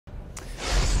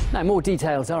Now, more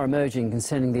details are emerging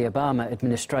concerning the Obama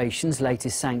administration's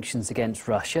latest sanctions against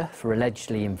Russia for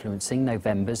allegedly influencing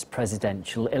November's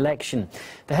presidential election.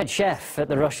 The head chef at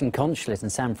the Russian consulate in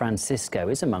San Francisco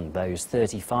is among those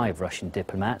 35 Russian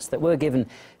diplomats that were given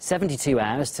 72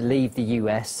 hours to leave the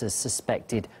US as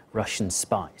suspected Russian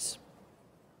spies.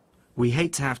 We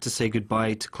hate to have to say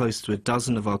goodbye to close to a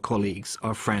dozen of our colleagues,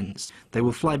 our friends. They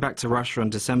will fly back to Russia on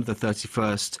December the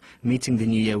 31st, meeting the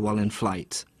New Year while in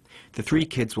flight. The 3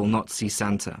 kids will not see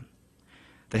Santa.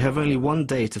 They have only one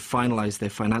day to finalize their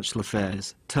financial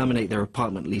affairs, terminate their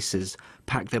apartment leases,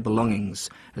 pack their belongings,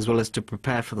 as well as to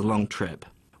prepare for the long trip.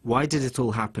 Why did it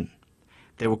all happen?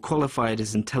 They were qualified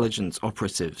as intelligence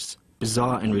operatives.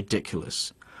 Bizarre and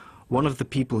ridiculous. One of the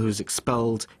people who was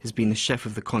expelled has been the chef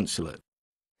of the consulate.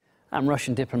 And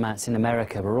Russian diplomats in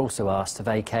America were also asked to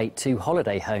vacate 2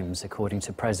 holiday homes, according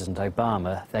to President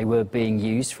Obama. They were being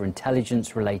used for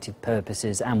intelligence-related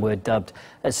purposes and were dubbed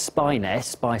as spy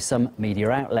nests by some media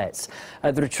outlets.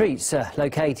 The retreats are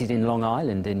located in Long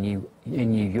Island in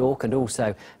New York, and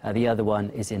also the other one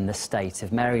is in the state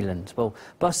of Maryland. Well,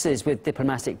 buses with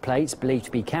diplomatic plates believed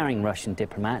to be carrying Russian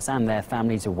diplomats and their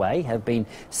families away have been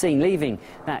seen leaving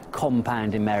that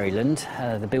compound in Maryland.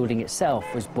 The building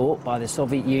itself was bought by the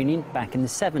Soviet Union back in the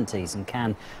 70s and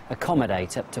can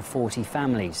accommodate up to 40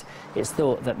 families. It's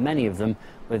thought that many of them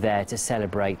were there to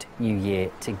celebrate New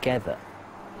Year together.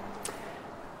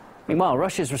 Meanwhile,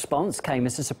 Russia's response came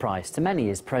as a surprise to many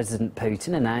as President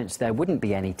Putin announced there wouldn't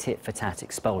be any tit-for-tat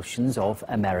expulsions of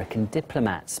American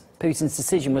diplomats. Putin's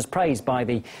decision was praised by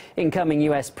the incoming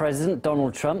US President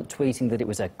Donald Trump, tweeting that it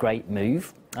was a great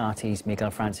move. RT's Miguel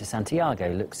Francis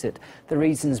Santiago looks at the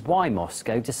reasons why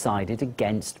Moscow decided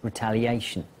against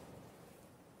retaliation.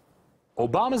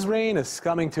 Obama's reign is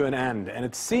coming to an end, and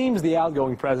it seems the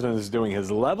outgoing president is doing his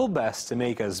level best to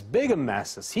make as big a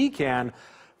mess as he can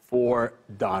for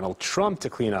Donald Trump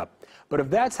to clean up. But if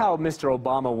that's how Mr.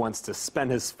 Obama wants to spend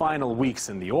his final weeks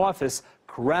in the office,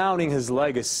 crowning his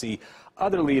legacy,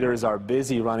 other leaders are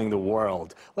busy running the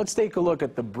world. Let's take a look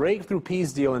at the breakthrough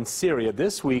peace deal in Syria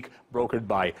this week, brokered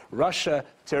by Russia,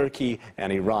 Turkey,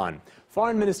 and Iran.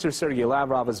 Foreign Minister Sergei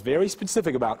Lavrov is very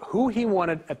specific about who he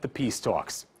wanted at the peace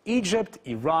talks: Egypt,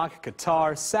 Iraq,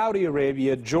 Qatar, Saudi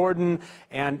Arabia, Jordan,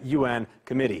 and UN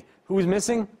committee. Who's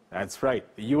missing? That's right,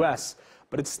 the US.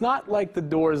 But it's not like the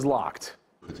door is locked.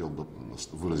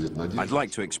 I'd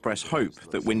like to express hope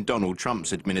that when Donald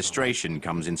Trump's administration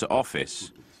comes into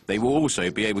office, they will also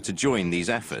be able to join these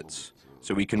efforts,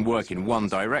 so we can work in one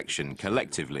direction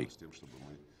collectively.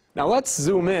 Now let's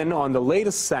zoom in on the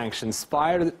latest sanctions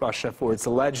fired at Russia for its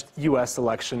alleged US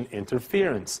election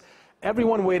interference.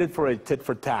 Everyone waited for a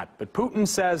tit-for-tat, but Putin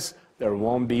says there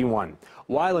won't be one,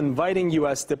 while inviting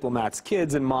US diplomats'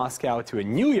 kids in Moscow to a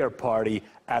New Year party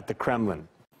at the Kremlin.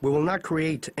 We will not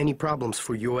create any problems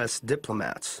for US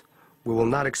diplomats. We will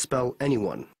not expel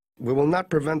anyone. We will not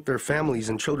prevent their families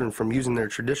and children from using their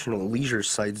traditional leisure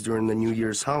sites during the New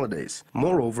Year's holidays.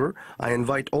 Moreover, I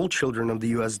invite all children of the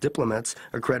US diplomats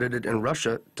accredited in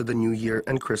Russia to the New Year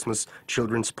and Christmas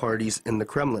children's parties in the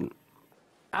Kremlin.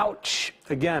 Ouch!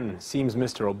 Again, seems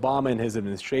Mr. Obama and his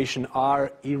administration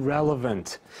are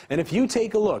irrelevant. And if you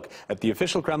take a look at the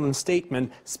official Kremlin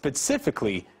statement,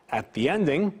 specifically at the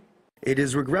ending, it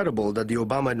is regrettable that the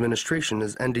Obama administration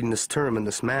is ending this term in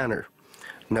this manner.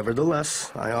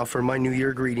 Nevertheless, I offer my New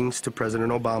Year greetings to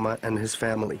President Obama and his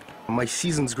family. My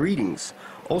season's greetings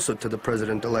also to the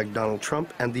President-elect Donald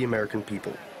Trump and the American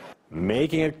people.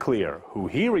 Making it clear who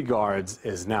he regards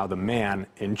is now the man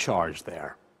in charge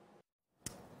there.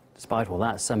 Despite all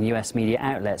that, some US media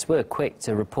outlets were quick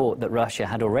to report that Russia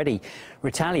had already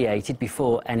retaliated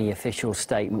before any official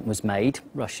statement was made.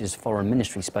 Russia's foreign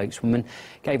ministry spokeswoman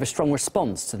gave a strong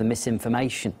response to the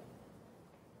misinformation.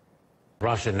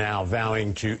 Russia now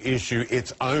vowing to issue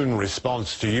its own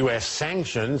response to US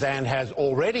sanctions and has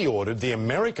already ordered the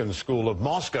American School of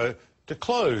Moscow to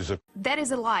close. That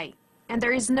is a lie, and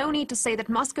there is no need to say that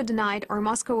Moscow denied or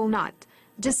Moscow will not.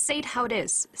 Just say it how it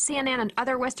is. CNN and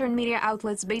other Western media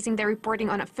outlets basing their reporting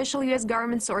on official US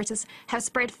government sources have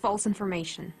spread false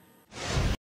information.